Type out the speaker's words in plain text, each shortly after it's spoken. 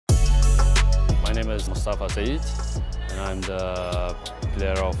My name is Mustafa Arsalan, and I'm the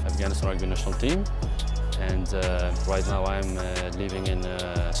player of Afghanistan rugby national team. And right now I'm living in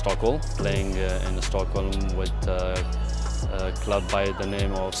Stockholm, playing in Stockholm with a club by the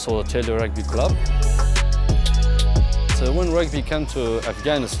name of Södertälje Rugby Club. So when rugby came to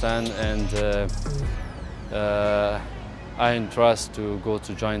Afghanistan, and I interested to go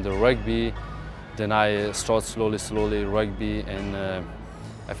to join the rugby, then I start slowly rugby in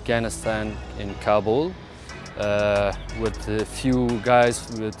Afghanistan, in Kabul, with a few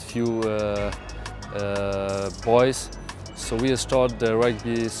guys, with few boys. So we start the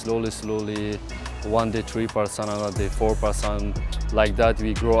rugby slowly, one day 3%, another day 4%. Like that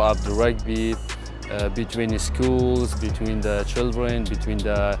we grow up the rugby between schools, between the children, between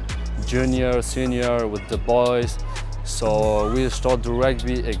the junior, senior, with the boys. So we start the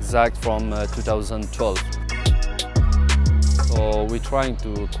rugby exact from 2012. So we're trying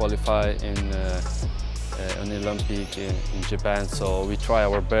to qualify in an Olympic in Japan. So we try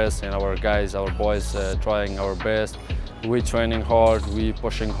our best, and our guys, our boys, trying our best. We're training hard, we're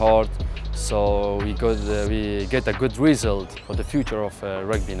pushing hard. So we get a good result for the future of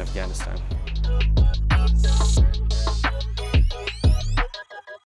rugby in Afghanistan.